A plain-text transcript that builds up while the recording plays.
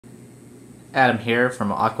Adam here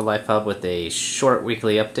from Aqua Life Hub with a short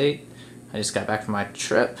weekly update. I just got back from my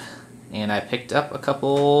trip and I picked up a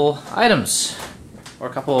couple items, or a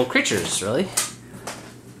couple creatures really.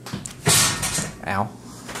 Ow.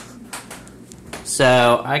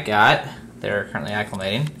 So I got, they're currently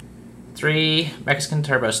acclimating, 3 Mexican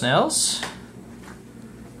turbo snails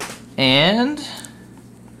and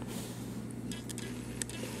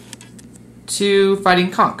 2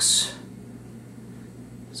 fighting conchs.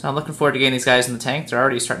 So I'm looking forward to getting these guys in the tank. They're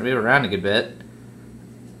already starting to move around a good bit.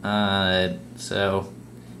 So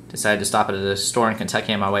decided to stop at a store in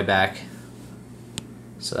Kentucky on my way back.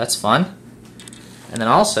 So that's fun. And then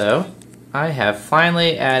also, I have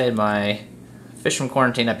finally added my fish from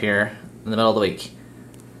quarantine up here in the middle of the week.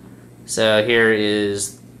 So here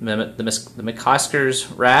is the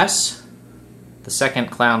McCosker's Wrasse, the second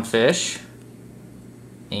Clownfish,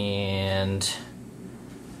 and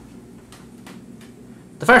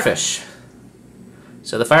the Firefish.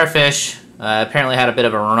 So the Firefish apparently had a bit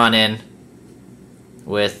of a run-in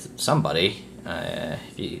with somebody.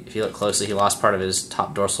 If you look closely, he lost part of his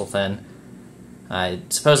top dorsal fin.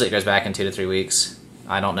 Supposedly it goes back in 2 to 3 weeks.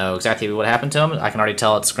 I don't know exactly what happened to him. I can already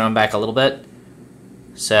tell it's grown back a little bit.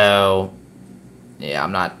 So yeah,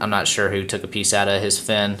 I'm not sure who took a piece out of his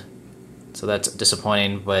fin. So that's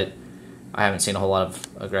disappointing, but I haven't seen a whole lot of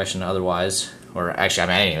aggression otherwise. Or actually,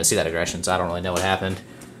 I didn't even see that aggression, so I don't really know what happened.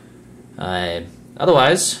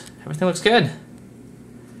 Otherwise, everything looks good.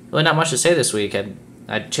 Really not much to say this week.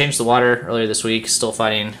 I changed the water earlier this week, still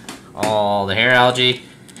fighting all the hair algae.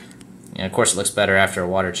 And of course it looks better after a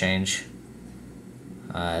water change.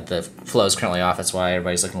 The flow is currently off, that's why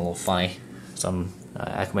everybody's looking a little funny. So I'm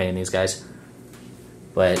acclimating these guys.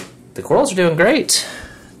 But the corals are doing great.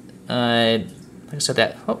 Like I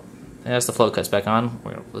said, as the flow cuts back on,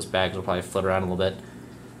 those bags will probably float around a little bit.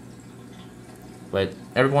 But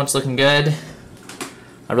everyone's looking good.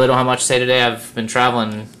 I really don't have much to say today. I've been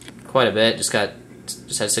traveling quite a bit. Just had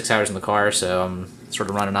 6 hours in the car, so I'm sort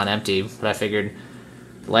of running on empty. But I figured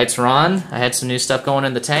the lights were on. I had some new stuff going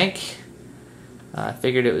in the tank. I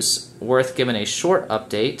figured it was worth giving a short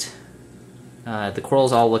update. The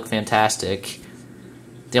corals all look fantastic.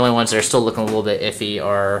 The only ones that are still looking a little bit iffy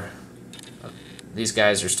are these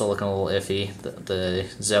guys are still looking a little iffy, the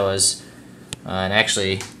zoas. And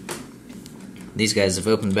actually, these guys have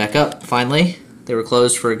opened back up, finally. They were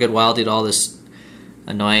closed for a good while due to all this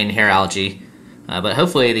annoying hair algae. But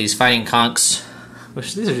hopefully these fighting conchs,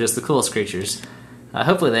 which these are just the coolest creatures,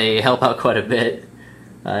 hopefully they help out quite a bit.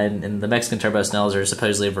 And the Mexican turbo snails are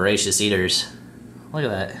supposedly voracious eaters. Look at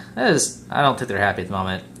that. I don't think they're happy at the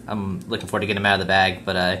moment. I'm looking forward to getting them out of the bag,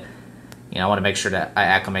 but I want to make sure that I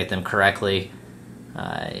acclimate them correctly.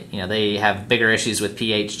 They have bigger issues with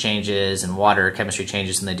pH changes and water chemistry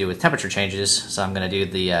changes than they do with temperature changes. So I'm going to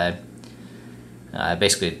do the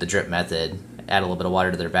basically the drip method. Add a little bit of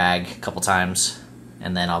water to their bag a couple times,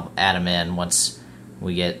 and then I'll add them in once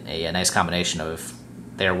we get a nice combination of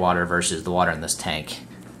their water versus the water in this tank.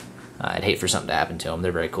 I'd hate for something to happen to them.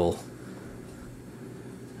 They're very cool.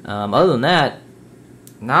 Other than that,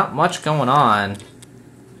 not much going on.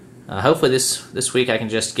 Hopefully this week I can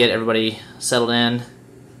just get everybody settled in.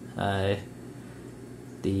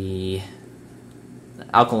 The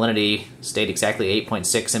alkalinity stayed exactly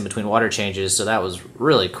 8.6 in between water changes, so that was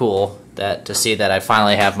really cool to see that I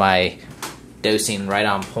finally have my dosing right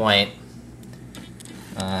on point.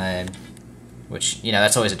 Which,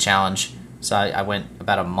 that's always a challenge. So I went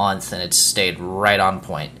about a month and it stayed right on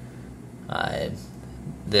point.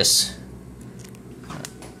 Let's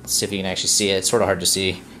see if you can actually see it. It's sort of hard to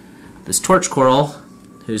see. This torch coral,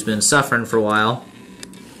 who's been suffering for a while,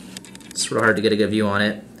 it's sort of hard to get a good view on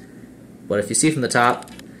it. But if you see from the top,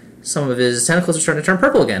 some of his tentacles are starting to turn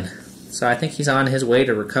purple again. So I think he's on his way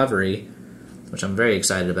to recovery, which I'm very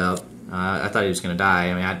excited about. I thought he was going to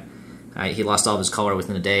die. He lost all of his color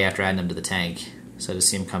within a day after adding him to the tank. So to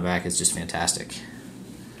see him come back is just fantastic.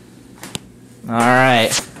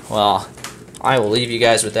 Alright, well, I will leave you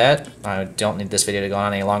guys with that. I don't need this video to go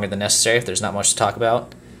on any longer than necessary if there's not much to talk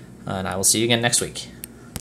about. And I will see you again next week.